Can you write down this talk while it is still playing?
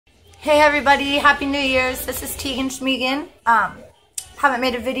Hey everybody, Happy New Year's. This is Tegan Schmegan. Haven't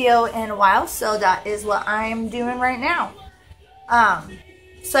made a video in a while, so that is what I'm doing right now.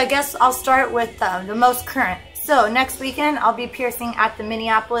 So I guess I'll start with the most current. So next weekend I'll be piercing at the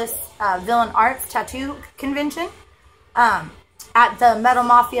Minneapolis Villain Arts Tattoo Convention at the Metal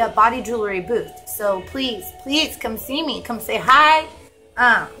Mafia Body Jewelry booth. So please come see me. Come say hi.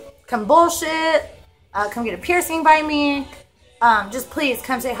 Come bullshit. Come get a piercing by me. Just please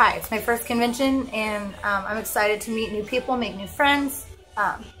come say hi. It's my first convention, and I'm excited to meet new people, make new friends.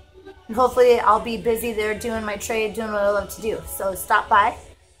 And hopefully I'll be busy there doing my trade, doing what I love to do. So stop by.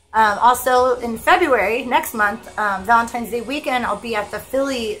 Also in February, next month, Valentine's Day weekend, I'll be at the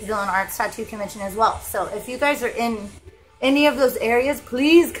Philly Villain Arts Tattoo Convention as well. So if you guys are in any of those areas,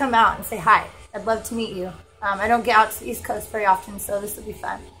 please come out and say hi. I'd love to meet you. I don't get out to the East Coast very often, so this will be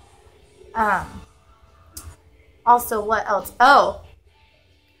fun. Also, what else? Oh,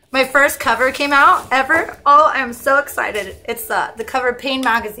 my first cover came out ever. Oh, I'm so excited. It's the cover of Pain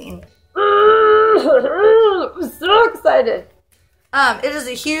Magazine. I'm so excited. It is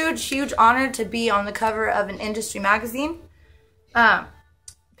a huge honor to be on the cover of an industry magazine.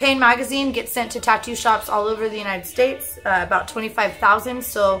 Pain Magazine gets sent to tattoo shops all over the United States, about 25,000.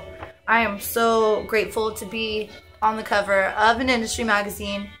 So I am so grateful to be on the cover of an industry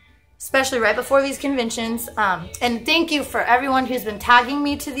magazine, especially right before these conventions. And thank you for everyone who's been tagging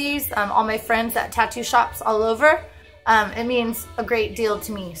me to these, all my friends at tattoo shops all over. It means a great deal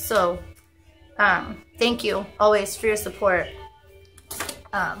to me. So thank you always for your support.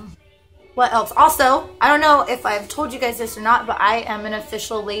 What else? Also, I don't know if I've told you guys this or not, but I am an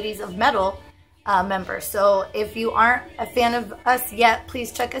official Ladies of Metal member. So if you aren't a fan of us yet,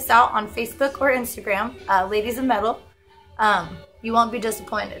 please check us out on Facebook or Instagram, Ladies of Metal. You won't be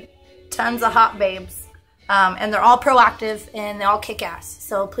disappointed. Tons of hot babes, and they're all proactive and they all kick ass,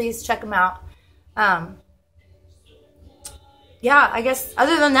 so please check them out. Yeah, I guess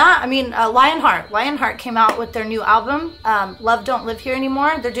other than that, I mean, Lionheart came out with their new album, Love Don't Live Here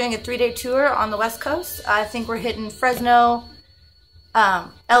Anymore. They're doing a 3-day tour on the West Coast. I think we're hitting Fresno,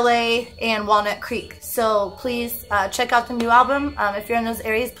 LA, and Walnut Creek, so please check out the new album. If you're in those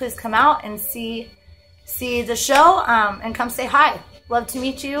areas, please come out and see the show, and come say hi. Love to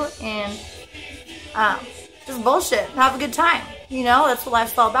meet you, and just bullshit. Have a good time. You know, that's what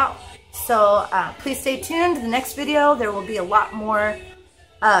life's all about. So please stay tuned. The next video, there will be a lot more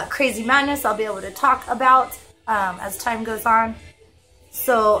crazy madness I'll be able to talk about as time goes on.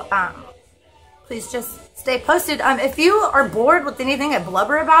 So please just stay posted. If you are bored with anything I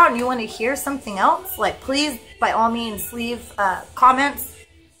blubber about and you want to hear something else, like, please, by all means, leave comments.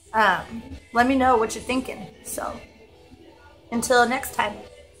 Let me know what you're thinking. So until next time,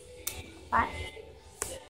 bye.